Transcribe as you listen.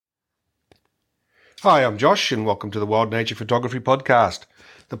Hi, I'm Josh, and welcome to the Wild Nature Photography Podcast,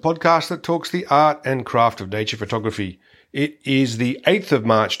 the podcast that talks the art and craft of nature photography. It is the 8th of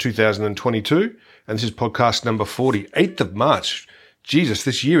March 2022, and this is podcast number 40. 8th of March. Jesus,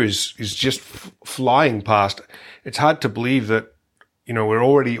 this year is just flying past. It's hard to believe that, we're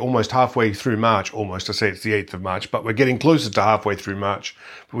already almost halfway through March. Almost, I say it's the 8th of March, but we're getting closer to halfway through March.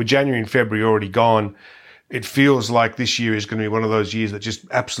 But with January and February already gone, it feels like this year is going to be one of those years that just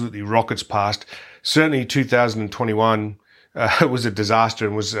absolutely rockets past. Certainly 2021 was a disaster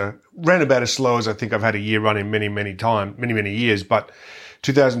and ran about as slow as I think I've had a year run in many years. But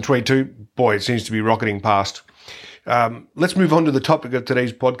 2022, boy, it seems to be rocketing past. Let's move on to the topic of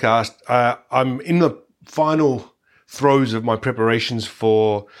today's podcast. I'm in the final throes of my preparations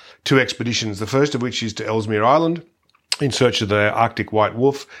for two expeditions, the first of which is to Ellesmere Island in search of the Arctic white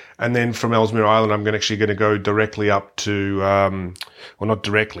wolf. And then from Ellesmere Island, I'm actually going to go directly up to, well, not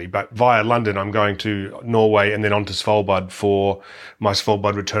directly, but via London, I'm going to Norway and then on to Svalbard for my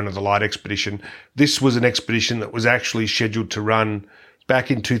Svalbard Return of the Light expedition. This was an expedition that was actually scheduled to run back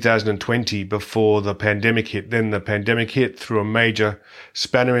in 2020 before the pandemic hit. Then the pandemic hit, threw a major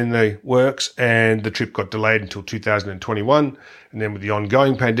spanner in the works, and the trip got delayed until 2021. And then with the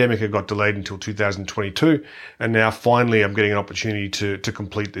ongoing pandemic, it got delayed until 2022. And now finally I'm getting an opportunity to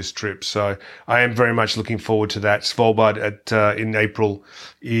complete this trip. So I am very much looking forward to that. Svalbard in April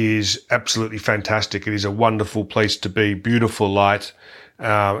is absolutely fantastic. It is a wonderful place to be, beautiful light.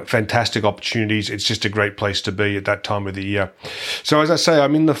 Fantastic opportunities. It's just a great place to be at that time of the year. So as I say,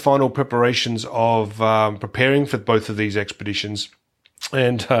 I'm in the final preparations of preparing for both of these expeditions.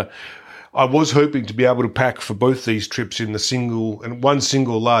 And I was hoping to be able to pack for both these trips in one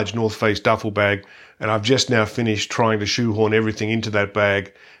single large North Face duffel bag. And I've just now finished trying to shoehorn everything into that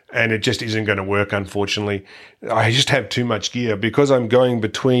bag. And it just isn't going to work, unfortunately. I just have too much gear. Because I'm going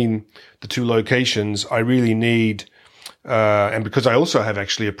between the two locations, I really need... and because I also have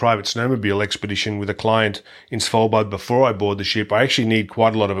actually a private snowmobile expedition with a client in Svalbard before I board the ship, I actually need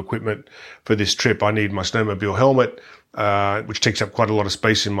quite a lot of equipment for this trip. I need my snowmobile helmet, which takes up quite a lot of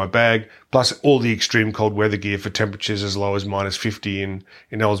space in my bag, plus all the extreme cold weather gear for temperatures as low as minus 50 in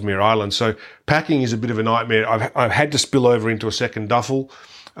Ellesmere Island. So packing is a bit of a nightmare. I've had to spill over into a second duffel.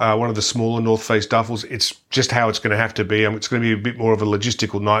 One of the smaller North Face duffels. It's just how it's going to have to be. It's going to be a bit more of a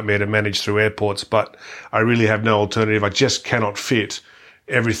logistical nightmare to manage through airports, but I really have no alternative. I just cannot fit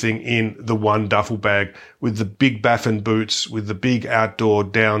everything in the one duffel bag with the big Baffin boots, with the big outdoor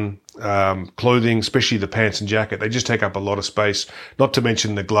down clothing, especially the pants and jacket. They just take up a lot of space, not to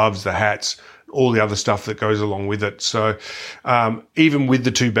mention the gloves, the hats, all the other stuff that goes along with it. So even with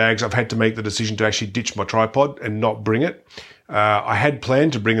the two bags, I've had to make the decision to actually ditch my tripod and not bring it. I had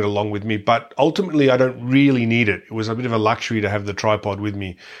planned to bring it along with me, but ultimately I don't really need it. It was a bit of a luxury to have the tripod with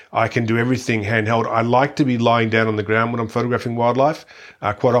me. I can do everything handheld. I like to be lying down on the ground when I'm photographing wildlife.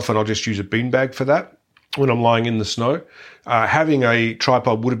 Quite often I'll just use a beanbag for that when I'm lying in the snow. Having a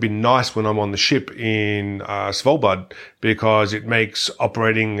tripod would have been nice when I'm on the ship in Svalbard, because it makes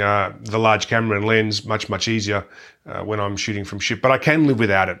operating the large camera and lens much easier when I'm shooting from ship. But I can live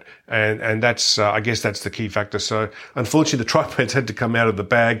without it, and that's I guess that's the key factor. So unfortunately, the tripod's had to come out of the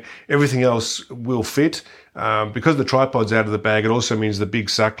bag. Everything else will fit. Because the tripod's out of the bag, it also means the big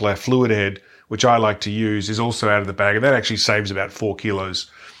Sakla fluid head, which I like to use, is also out of the bag, and that actually saves about 4 kilos.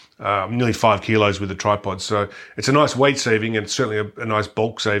 Nearly 5 kilos with the tripod. So it's a nice weight saving, and certainly a nice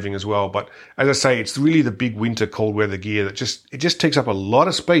bulk saving as well. But as I say, it's really the big winter cold weather gear that just takes up a lot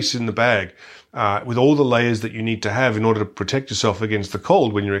of space in the bag, with all the layers that you need to have in order to protect yourself against the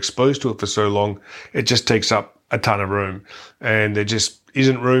cold when you're exposed to it for so long. It just takes up a ton of room, and there just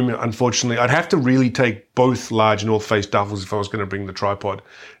isn't room, unfortunately. I'd have to really take both large North Face duffels if I was going to bring the tripod.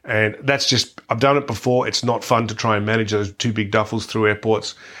 And I've done it before. It's not fun to try and manage those two big duffels through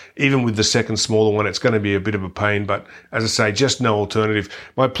airports. Even with the second smaller one, it's going to be a bit of a pain. But as I say, just no alternative.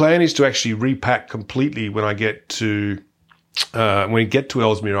 My plan is to actually repack completely when I get to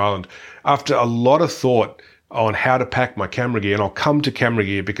Ellesmere Island. After a lot of thought on how to pack my camera gear, and I'll come to camera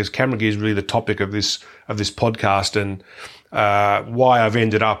gear because camera gear is really the topic of this podcast, and why I've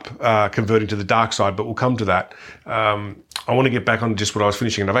ended up converting to the dark side, but we'll come to that. I want to get back on just what I was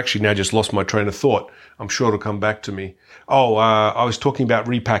finishing, and I've actually now just lost my train of thought. I'm sure it'll come back to me. I was talking about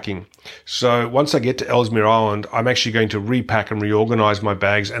repacking. So once I get to Ellesmere Island, I'm actually going to repack and reorganize my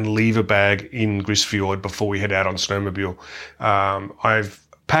bags and leave a bag in Grisfjord before we head out on snowmobile. I've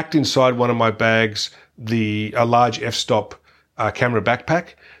packed inside one of my bags a large f-stop camera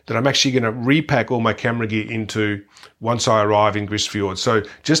backpack that I'm actually going to repack all my camera gear into once I arrive in Grisfjord. So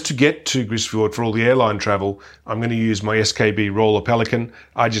just to get to Grisfjord for all the airline travel, I'm going to use my SKB Roller Pelican.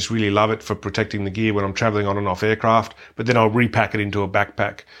 I just really love it for protecting the gear when I'm traveling on and off aircraft, but then I'll repack it into a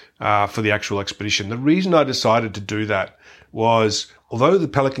backpack for the actual expedition. The reason I decided to do that was, although the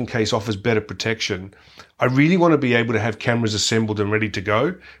Pelican case offers better protection, I really want to be able to have cameras assembled and ready to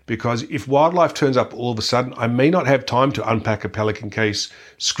go, because if wildlife turns up all of a sudden, I may not have time to unpack a Pelican case,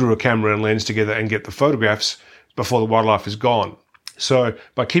 screw a camera and lens together and get the photographs before the wildlife is gone. So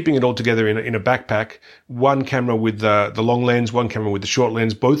by keeping it all together in a backpack, one camera with the long lens, one camera with the short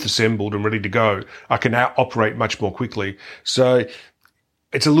lens, both assembled and ready to go, I can now operate much more quickly. So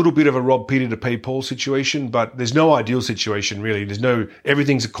it's a little bit of a rob Peter to pay Paul situation, but there's no ideal situation really.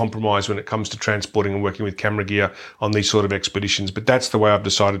 Everything's a compromise when it comes to transporting and working with camera gear on these sort of expeditions, but that's the way I've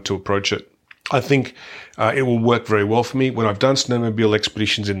decided to approach it. I think it will work very well for me. When I've done snowmobile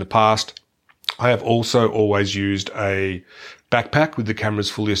expeditions in the past, I have also always used a backpack with the cameras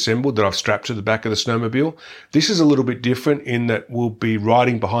fully assembled that I've strapped to the back of the snowmobile. This is a little bit different in that we'll be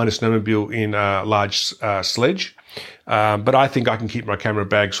riding behind a snowmobile in a large sledge. But I think I can keep my camera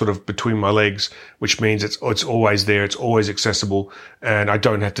bag sort of between my legs, which means it's always there, it's always accessible, and I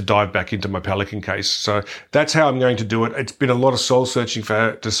don't have to dive back into my Pelican case. So that's how I'm going to do it. It's been a lot of soul searching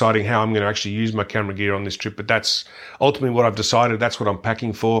for deciding how I'm going to actually use my camera gear on this trip, but that's ultimately what I've decided. That's what I'm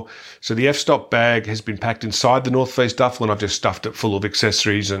packing for. So the f-stop bag has been packed inside the North Face duffel, and I've just stuffed it full of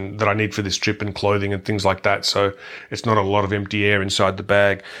accessories and that I need for this trip and clothing and things like that. So it's not a lot of empty air inside the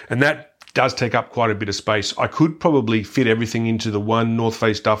bag, and that does take up quite a bit of space. I could probably fit everything into the one North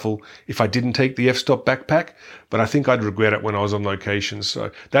Face duffel if I didn't take the f-stop backpack, but I think I'd regret it when I was on location. So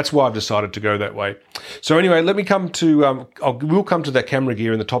that's why I've decided to go that way. So anyway, let me come to, we'll come to that camera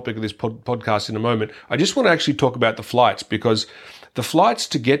gear and the topic of this podcast in a moment. I just want to actually talk about the flights, because the flights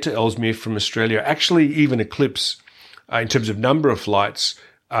to get to Ellesmere from Australia actually even eclipse, in terms of number of flights,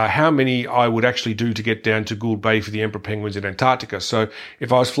 how many I would actually do to get down to Gould Bay for the Emperor Penguins in Antarctica. So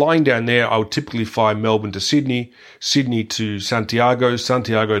if I was flying down there, I would typically fly Melbourne to Sydney, Sydney to Santiago,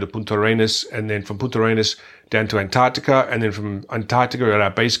 Santiago to Punta Arenas, and then from Punta Arenas down to Antarctica, and then from Antarctica at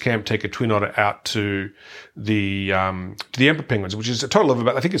our base camp, take a Twin Otter out to the Emperor Penguins, which is a total of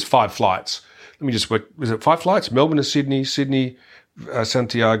about, I think it's 5 flights. Let me just work. Was it 5 flights? Melbourne to Sydney, Sydney,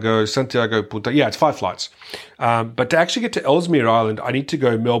 Santiago, Punta. Yeah, it's 5 flights. But to actually get to Ellesmere Island, I need to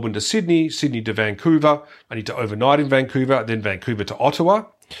go Melbourne to Sydney, Sydney to Vancouver. I need to overnight in Vancouver, then Vancouver to Ottawa.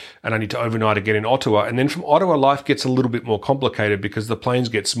 And I need to overnight again in Ottawa. And then from Ottawa, life gets a little bit more complicated because the planes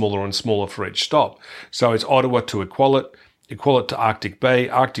get smaller and smaller for each stop. So it's Ottawa to Iqaluit, Iqaluit to Arctic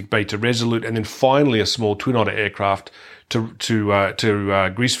Bay to Resolute, and then finally a small Twin Otter aircraft to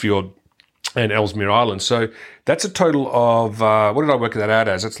Grisfjord and Ellesmere Island. So that's a total of, what did I work that out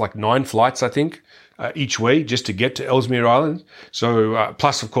as? It's like 9 flights, I think, each way just to get to Ellesmere Island. So,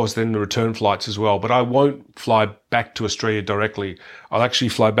 plus, of course, then the return flights as well. But I won't fly back to Australia directly. I'll actually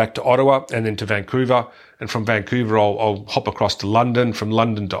fly back to Ottawa and then to Vancouver. And from Vancouver, I'll hop across to London, from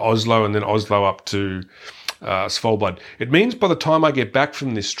London to Oslo, and then Oslo up to Svalbard. It means by the time I get back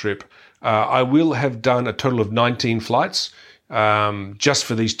from this trip, I will have done a total of 19 flights. Just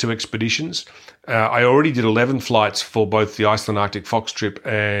for these 2 expeditions. I already did 11 flights for both the Iceland Arctic Fox trip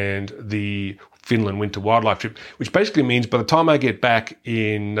and the Finland Winter Wildlife trip, which basically means by the time I get back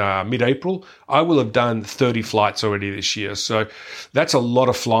in mid-April, I will have done 30 flights already this year. So that's a lot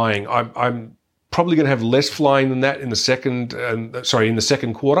of flying. I'm probably going to have less flying than that in the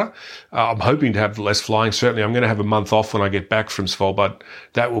second quarter. I'm hoping to have less flying. Certainly, I'm going to have a month off when I get back from Svalbard.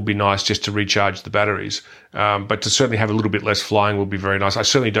 That will be nice just to recharge the batteries. But to certainly have a little bit less flying will be very nice. I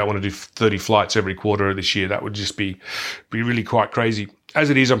certainly don't want to do 30 flights every quarter of this year. That would just be really quite crazy. As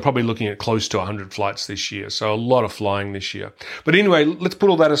it is, I'm probably looking at close to 100 flights this year. So a lot of flying this year. But anyway, let's put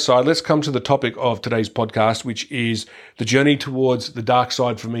all that aside. Let's come to the topic of today's podcast, which is the journey towards the dark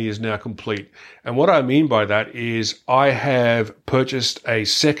side for me is now complete. And what I mean by that is I have purchased a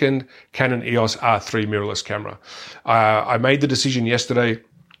second Canon EOS R3 mirrorless camera. I made the decision yesterday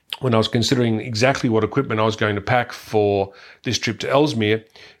when I was considering exactly what equipment I was going to pack for this trip to Ellesmere.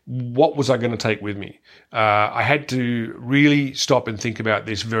 What was I going to take with me? I had to really stop and think about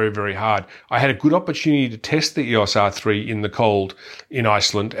this very, very hard. I had a good opportunity to test the EOS R3 in the cold in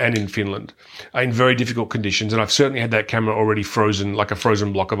Iceland and in Finland in very difficult conditions. And I've certainly had that camera already frozen, like a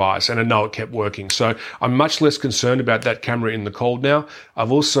frozen block of ice. And I know it kept working. So I'm much less concerned about that camera in the cold now.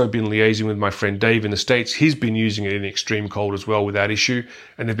 I've also been liaising with my friend Dave in the States. He's been using it in the extreme cold as well without issue.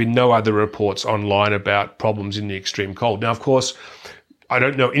 And there have been no other reports online about problems in the extreme cold. Now, of course, I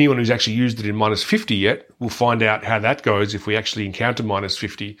don't know anyone who's actually used it in minus 50 yet. We'll find out how that goes if we actually encounter minus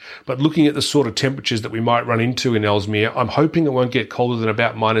 50. But looking at the sort of temperatures that we might run into in Ellesmere, I'm hoping it won't get colder than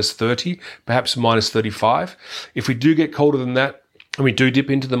about minus 30, perhaps minus 35. If we do get colder than that, and we do dip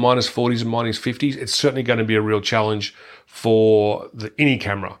into the minus 40s and minus 50s, it's certainly going to be a real challenge for any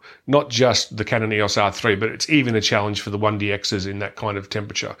camera, not just the Canon EOS R3, but it's even a challenge for the 1DXs in that kind of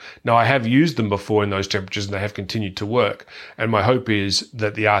temperature. Now, I have used them before in those temperatures and they have continued to work. And my hope is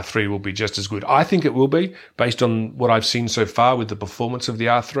that the R3 will be just as good. I think it will be, based on what I've seen so far with the performance of the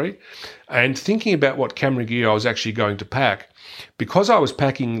R3. And thinking about what camera gear I was actually going to pack, because I was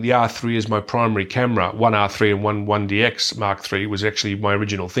packing the R3 as my primary camera, one R3 and one 1DX Mark III was actually my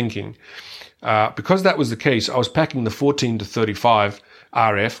original thinking. Because that was the case, I was packing the 14 to 35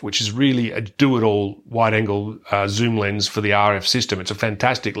 RF, which is really a do-it-all wide-angle zoom lens for the RF system. It's a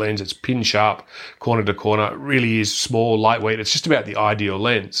fantastic lens. It's pin-sharp, corner to corner. It really is small, lightweight. It's just about the ideal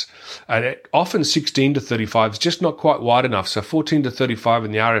lens. And often 16 to 35 is just not quite wide enough. So 14 to 35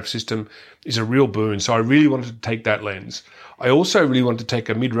 in the RF system is a real boon. So I really wanted to take that lens. I also really wanted to take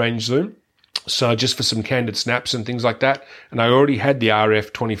a mid-range zoom. So just for some candid snaps and things like that. And I already had the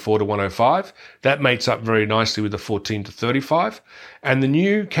RF 24 to 105. That mates up very nicely with the 14 to 35. And the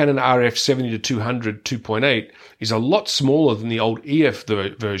new Canon RF 70 to 200 2.8 is a lot smaller than the old EF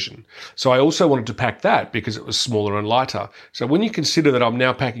version. So I also wanted to pack that because it was smaller and lighter. So when you consider that I'm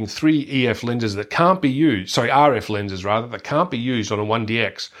now packing 3 EF lenses that can't be used, RF lenses rather, that can't be used on a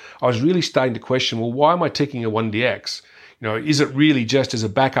 1DX, I was really starting to question, well, why am I taking a 1DX? Is it really just as a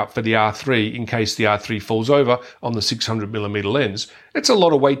backup for the R3 in case the R3 falls over on the 600mm lens? It's a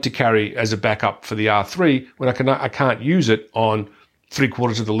lot of weight to carry as a backup for the R3 when I can't use it on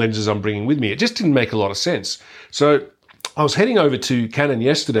 3/4 of the lenses I'm bringing with me. It just didn't make a lot of sense. So I was heading over to Canon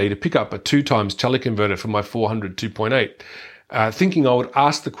yesterday to pick up a 2x teleconverter for my 400 2.8. Thinking I would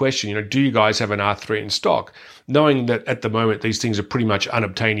ask the question, do you guys have an R3 in stock? Knowing that at the moment these things are pretty much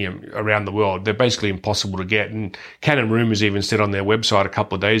unobtainium around the world. They're basically impossible to get. And Canon Rumors even said on their website a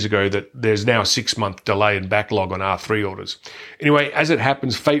couple of days ago that there's now a 6-month delay and backlog on R3 orders. Anyway, as it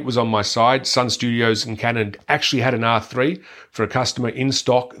happens, fate was on my side. Sun Studios and Canon actually had an R3 for a customer in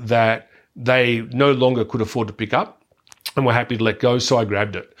stock that they no longer could afford to pick up and were happy to let go, so I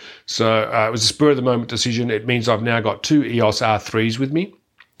grabbed it. So it was a spur-of-the-moment decision. It means I've now got 2 EOS R3s with me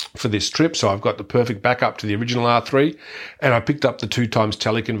for this trip, so I've got the perfect backup to the original R3, and I picked up the 2x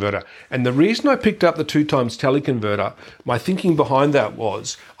teleconverter. And the reason I picked up the 2x teleconverter, my thinking behind that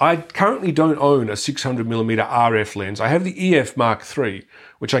was, I currently don't own a 600mm RF lens. I have the EF Mark III,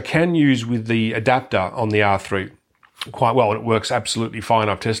 which I can use with the adapter on the R3 quite well, and it works absolutely fine.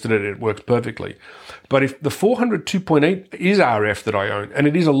 I've tested it, it works perfectly. But if the 400 2.8 is RF that I own, and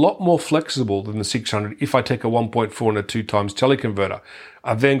it is a lot more flexible than the 600 if I take a 1.4 and a 2x teleconverter.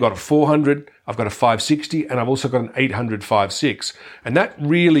 I've then got a 400, I've got a 560, and I've also got an 800 5.6. And that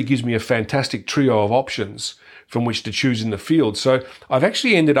really gives me a fantastic trio of options from which to choose in the field. So I've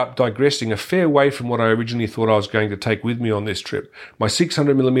actually ended up digressing a fair way from what I originally thought I was going to take with me on this trip. My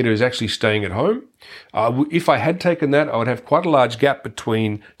 600mm is actually staying at home. If I had taken that, I would have quite a large gap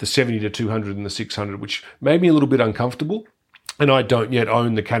between the 70 to 200 and the 600, which made me a little bit uncomfortable. And I don't yet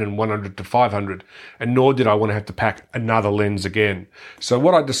own the Canon 100 to 500, and nor did I want to have to pack another lens again. So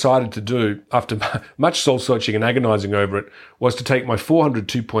what I decided to do, after much soul-searching and agonizing over it, was to take my 400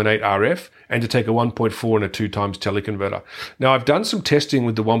 2.8 RF and to take a 1.4 and a 2x teleconverter. Now, I've done some testing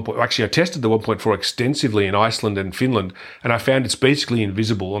with the I tested the 1.4 extensively in Iceland and Finland, and I found it's basically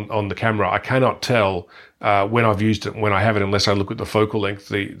invisible on the camera. I cannot tell when I've used it and when I haven't, unless I look at the focal length.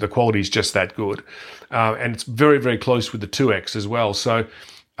 The quality is just that good. And it's very, very close with the 2X as well. So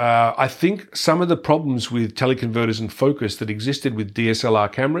I think some of the problems with teleconverters and focus that existed with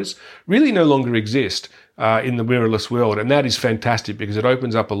DSLR cameras really no longer exist in the mirrorless world. And that is fantastic because it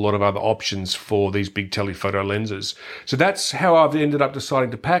opens up a lot of other options for these big telephoto lenses. So that's how I've ended up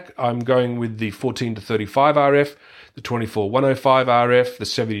deciding to pack. I'm going with the 14 to 35 RF, the 24 105 RF, the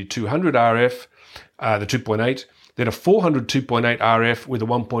 70 200 RF, the 2.8, then a 400 2.8 RF with a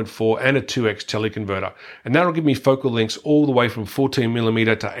 1.4 and a 2X teleconverter. And that'll give me focal lengths all the way from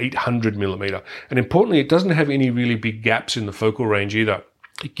 14mm to 800mm. And importantly, it doesn't have any really big gaps in the focal range either.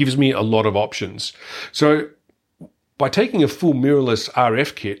 It gives me a lot of options. So by taking a full mirrorless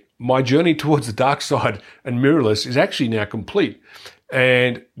RF kit, my journey towards the dark side and mirrorless is actually now complete.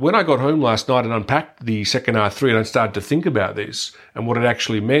 And when I got home last night and unpacked the second R3 and I started to think about this, and what it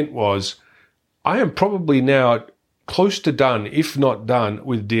actually meant was, I am probably now close to done, if not done,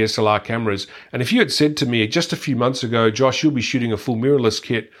 with DSLR cameras. And if you had said to me just a few months ago, Josh, you'll be shooting a full mirrorless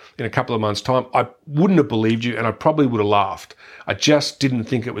kit in a couple of months' time, I wouldn't have believed you, and I probably would have laughed. I just didn't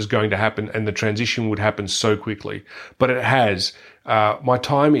think it was going to happen and the transition would happen so quickly. But it has. My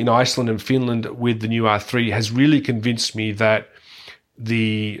time in Iceland and Finland with the new R3 has really convinced me that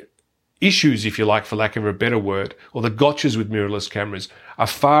the issues, if you like, for lack of a better word, or the gotchas with mirrorless cameras are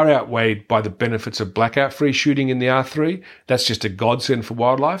far outweighed by the benefits of blackout-free shooting in the R3. That's just a godsend for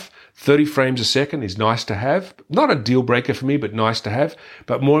wildlife. 30 frames a second is nice to have. Not a deal breaker for me, but nice to have.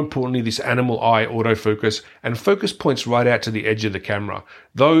 But more importantly, this animal eye autofocus and focus points right out to the edge of the camera.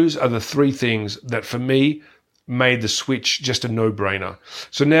 Those are the three things that, for me, made the switch just a no-brainer.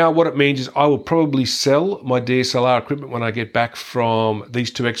 So now what it means is I will probably sell my DSLR equipment when I get back from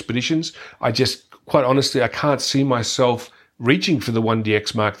these two expeditions. Quite honestly, I can't see myself reaching for the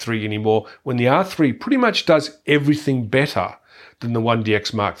 1DX Mark III anymore when the R3 pretty much does everything better than the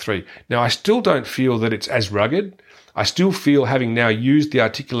 1DX Mark III. Now, I still don't feel that it's as rugged. I still feel, having now used the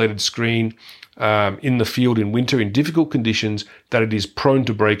articulated screen in the field in winter in difficult conditions, that it is prone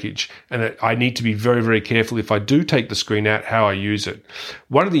to breakage, and that I need to be very, very careful if I do take the screen out how I use it.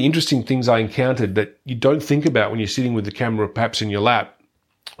 One of the interesting things I encountered that you don't think about when you're sitting with the camera perhaps in your lap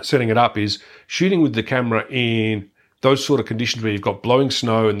setting it up is shooting with the camera in those sort of conditions where you've got blowing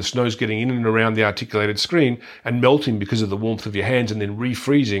snow and the snow's getting in and around the articulated screen and melting because of the warmth of your hands and then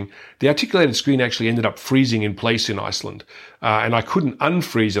refreezing. The articulated screen actually ended up freezing in place in Iceland, and I couldn't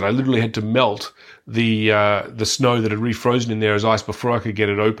unfreeze it. I literally had to melt the snow that had refrozen in there as ice before I could get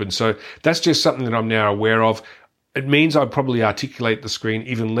it open. So that's just something that I'm now aware of. It means I probably articulate the screen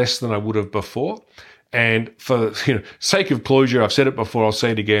even less than I would have before. And for sake of closure, I've said it before, I'll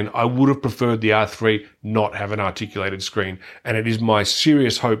say it again, I would have preferred the R3 not have an articulated screen. And it is my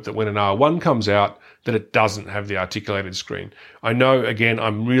serious hope that when an R1 comes out, that it doesn't have the articulated screen. I know, again,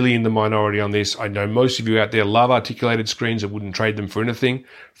 I'm really in the minority on this. I know most of you out there love articulated screens and wouldn't trade them for anything.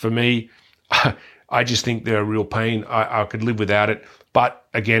 For me, I just think they're a real pain. I could live without it. But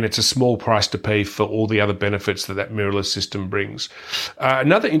again, it's a small price to pay for all the other benefits that mirrorless system brings.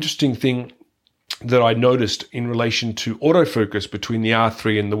 Another interesting thing that I noticed in relation to autofocus between the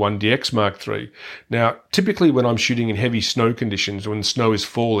R3 and the 1DX Mark III. Now, typically when I'm shooting in heavy snow conditions, when the snow is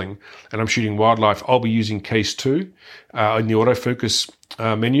falling and I'm shooting wildlife, I'll be using Case 2 in the autofocus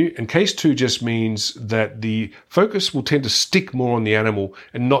menu. And Case 2 just means that the focus will tend to stick more on the animal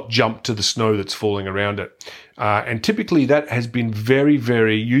and not jump to the snow that's falling around it. And typically that has been very,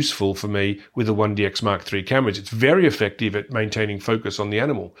 very useful for me with the 1DX Mark III cameras. It's very effective at maintaining focus on the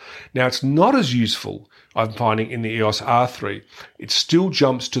animal. Now, it's not as useful, I'm finding, in the EOS R3. It still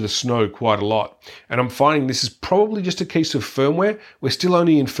jumps to the snow quite a lot. And I'm finding this is probably just a case of firmware. We're still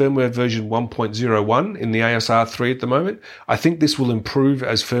only in firmware version 1.01 in the EOS R3 at the moment. I think this will improve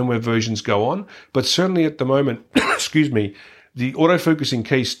as firmware versions go on. But certainly at the moment, the autofocus in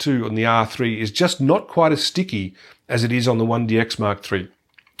Case 2 on the R3 is just not quite as sticky as it is on the 1DX Mark III.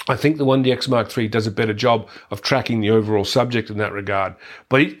 I think the 1DX Mark III does a better job of tracking the overall subject in that regard,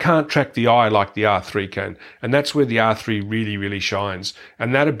 but it can't track the eye like the R3 can. And that's where the R3 really, really shines.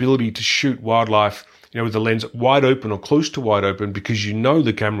 And that ability to shoot wildlife with the lens wide open or close to wide open, because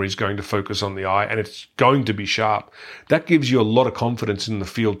the camera is going to focus on the eye and it's going to be sharp. That gives you a lot of confidence in the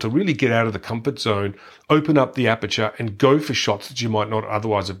field to really get out of the comfort zone, open up the aperture and go for shots that you might not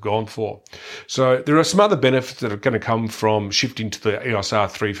otherwise have gone for. So there are some other benefits that are going to come from shifting to the EOS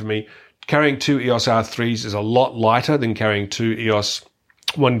R3 for me. Carrying two EOS R3s is a lot lighter than carrying two EOS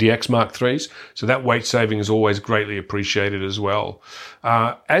 1DX Mark IIIs, so that weight saving is always greatly appreciated as well.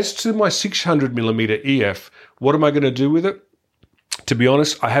 As to my 600mm EF, what am I going to do with it? To be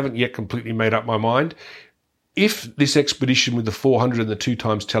honest, I haven't yet completely made up my mind. If this expedition with the 400 and the 2x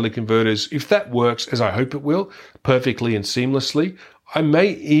teleconverters, if that works, as I hope it will, perfectly and seamlessly, I may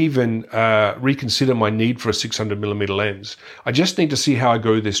even reconsider my need for a 600mm lens. I just need to see how I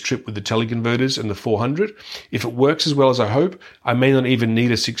go this trip with the teleconverters and the 400. If it works as well as I hope, I may not even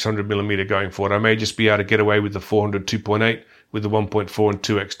need a 600mm going forward. I may just be able to get away with the 400 2.8 with the 1.4 and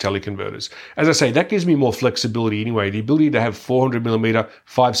 2x teleconverters. As I say, that gives me more flexibility anyway. The ability to have 400mm,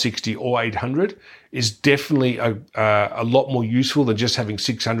 560 or 800 is definitely a lot more useful than just having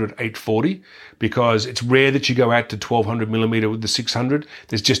 600, 840, because it's rare that you go out to 1200mm with the 600.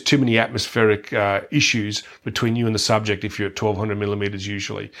 There's just too many atmospheric issues between you and the subject if you're at 1200mm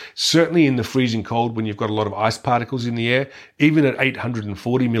usually. Certainly in the freezing cold when you've got a lot of ice particles in the air, even at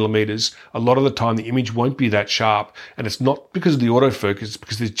 840mm, a lot of the time the image won't be that sharp, and it's not because of the autofocus, it's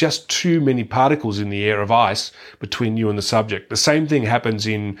because there's just too many particles in the air of ice between you and the subject. The same thing happens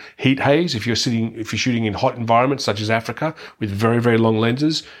in heat haze. If you're sitting if you're shooting in hot environments such as Africa with very, very long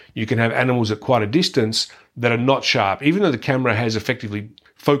lenses, you can have animals at quite a distance that are not sharp. Even though the camera has effectively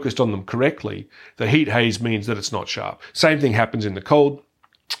focused on them correctly, the heat haze means that it's not sharp. Same thing happens in the cold.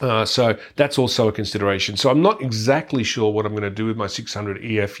 So that's also a consideration. So I'm not exactly sure what I'm going to do with my 600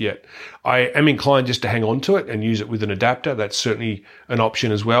 EF yet. I am inclined just to hang on to it and use it with an adapter. That's certainly an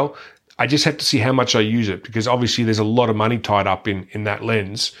option as well. I just have to see how much I use it, because obviously there's a lot of money tied up in that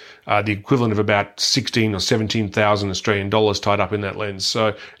lens, the equivalent of about 16 or 17,000 Australian dollars tied up in that lens.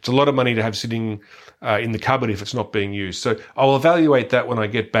 So it's a lot of money to have sitting in the cupboard if it's not being used. So I'll evaluate that when I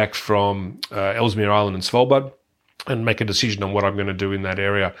get back from Ellesmere Island and Svalbard, and make a decision on what I'm going to do in that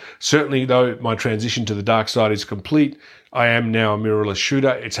area. Certainly, though, my transition to the dark side is complete. I am now a mirrorless shooter.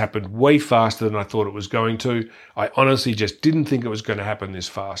 It's happened way faster than I thought it was going to. I honestly just didn't think it was going to happen this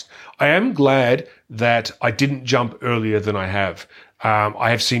fast. I am glad that I didn't jump earlier than I have. I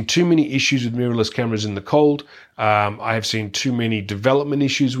have seen too many issues with mirrorless cameras in the cold. I have seen too many development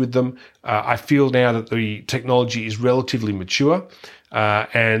issues with them. I feel now that the technology is relatively mature,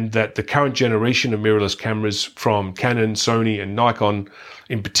 and that the current generation of mirrorless cameras from Canon, Sony, and Nikon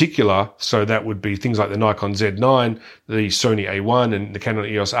in particular, so that would be things like the Nikon Z9, the Sony A1, and the Canon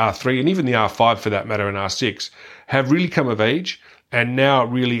EOS R3, and even the R5 for that matter, and R6, have really come of age and now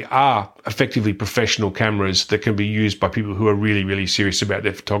really are effectively professional cameras that can be used by people who are really, really serious about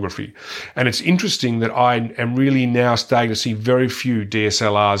their photography. And it's interesting that I am really now starting to see very few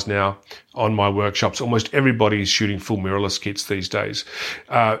DSLRs now on my workshops. Almost everybody is shooting full mirrorless kits these days.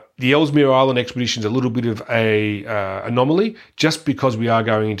 The Ellesmere Island expedition is a little bit of a anomaly, just because we are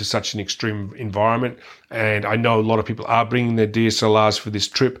going into such an extreme environment. And I know a lot of people are bringing their DSLRs for this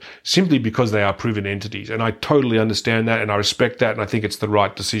trip simply because they are proven entities. And I totally understand that, and I respect that, and I think it's the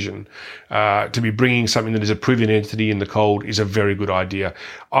right decision. To be bringing something that is a proven entity in the cold is a very good idea.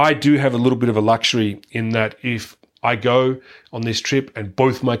 I do have a little bit of a luxury in that if I go on this trip and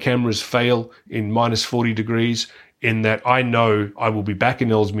both my cameras fail in minus 40 degrees, in that I know I will be back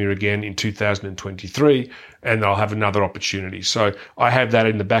in Ellesmere again in 2023, and I'll have another opportunity. So I have that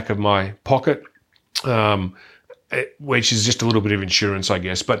in the back of my pocket, which is just a little bit of insurance, I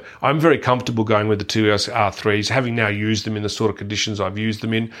guess. But I'm very comfortable going with the two R3s, having now used them in the sort of conditions I've used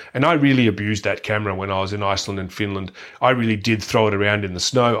them in. And I really abused that camera when I was in Iceland and Finland. I really did throw it around in the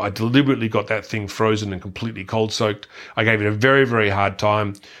snow. I deliberately got that thing frozen and completely cold soaked. I gave it a very, very hard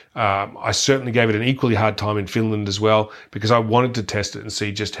time. I certainly gave it an equally hard time in Finland as well, because I wanted to test it and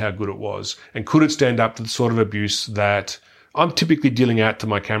see just how good it was. And could it stand up to the sort of abuse that I'm typically dealing out to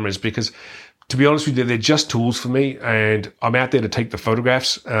my cameras? Because to be honest with you, they're just tools for me, and I'm out there to take the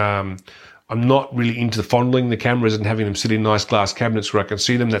photographs. I'm not really into fondling the cameras and having them sit in nice glass cabinets where I can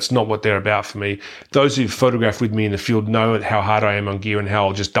see them. That's not what they're about for me. Those who've photographed with me in the field know how hard I am on gear and how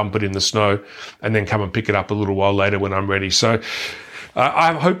I'll just dump it in the snow and then come and pick it up a little while later when I'm ready. So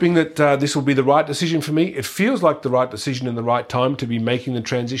I'm hoping that this will be the right decision for me. It feels like the right decision in the right time to be making the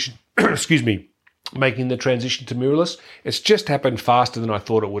transition. Making the transition to mirrorless. It's just happened faster than I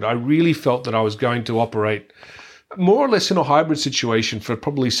thought it would. I really felt that I was going to operate more or less in a hybrid situation for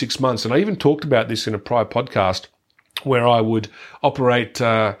probably 6 months. And I even talked about this in a prior podcast, where I would operate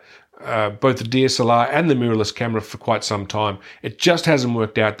both the DSLR and the mirrorless camera for quite some time. It just hasn't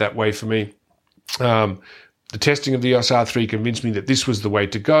worked out that way for me. The testing of the EOS R3 convinced me that this was the way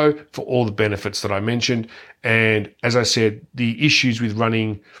to go for all the benefits that I mentioned. And as I said, the issues with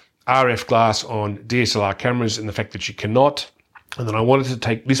running RF glass on DSLR cameras and the fact that you cannot, and then I wanted to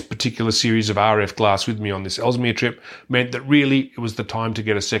take this particular series of RF glass with me on this Ellesmere trip, meant that really it was the time to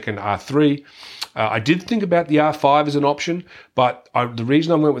get a second R3. I did think about the R5 as an option, but the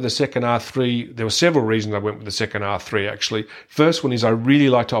reason I went with the second R3, there were several reasons I went with the second R3 actually. First one is I really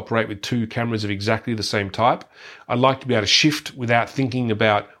like to operate with two cameras of exactly the same type. I like to be able to shift without thinking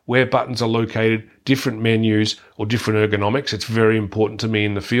about where buttons are located, different menus, or different ergonomics. It's very important to me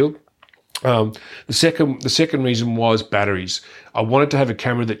in the field. The second reason was batteries. I wanted to have a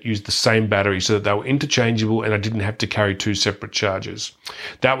camera that used the same battery so that they were interchangeable and I didn't have to carry two separate chargers.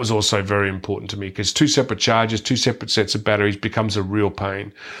 That was also very important to me, because two separate chargers, two separate sets of batteries becomes a real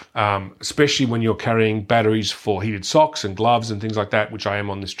pain, especially when you're carrying batteries for heated socks and gloves and things like that, which I am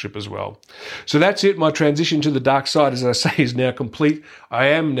on this trip as well. So that's it. My transition to the dark side, as I say, is now complete. I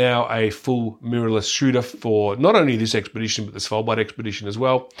am now a full mirrorless shooter for not only this expedition, but the Svalbard expedition as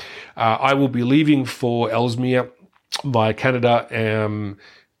well. I will be leaving for Ellesmere via Canada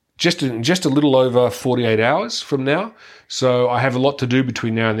just a little over 48 hours from now. So I have a lot to do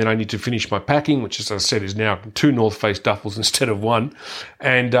between now and then. I need to finish my packing, which, as I said, is now 2 North Face duffels instead of 1.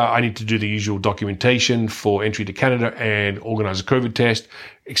 And I need to do the usual documentation for entry to Canada and organise a COVID test.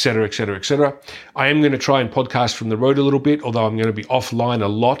 etc., etc., etc. I am going to try and podcast from the road a little bit, although I'm going to be offline a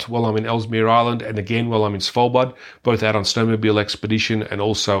lot while I'm in Ellesmere Island and again while I'm in Svalbard, both out on snowmobile expedition and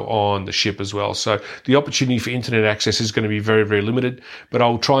also on the ship as well. So the opportunity for internet access is going to be very, very limited, but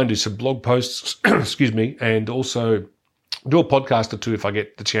I'll try and do some blog posts, excuse me, and also do a podcast or two if I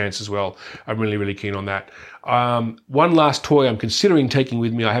get the chance as well. I'm really, really keen on that. One last toy I'm considering taking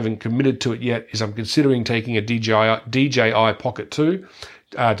with me, I haven't committed to it yet, is I'm considering taking a DJI Pocket 2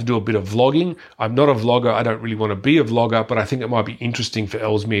 to do a bit of vlogging. I'm not a vlogger. I don't really want to be a vlogger, but I think it might be interesting for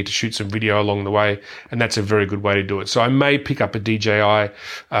Ellesmere to shoot some video along the way, and that's a very good way to do it. So I may pick up a DJI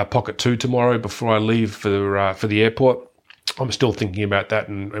Pocket 2 tomorrow before I leave for the airport. I'm still thinking about that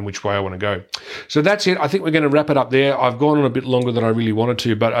and which way I want to go. So that's it. I think we're going to wrap it up there. I've gone on a bit longer than I really wanted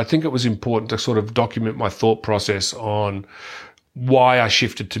to, but I think it was important to sort of document my thought process on why I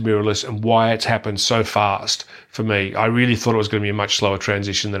shifted to mirrorless and why it's happened so fast for me. I really thought it was going to be a much slower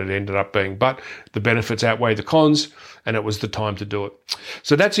transition than it ended up being, but the benefits outweigh the cons, and it was the time to do it.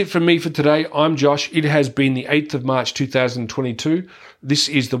 So that's it from me for today. I'm Josh. It has been the 8th of March 2022. This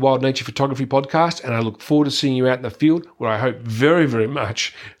is the Wild Nature Photography Podcast, and I look forward to seeing you out in the field, where I hope very, very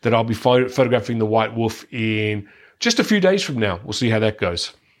much that I'll be photographing the white wolf in just a few days from now. We'll see how that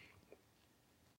goes.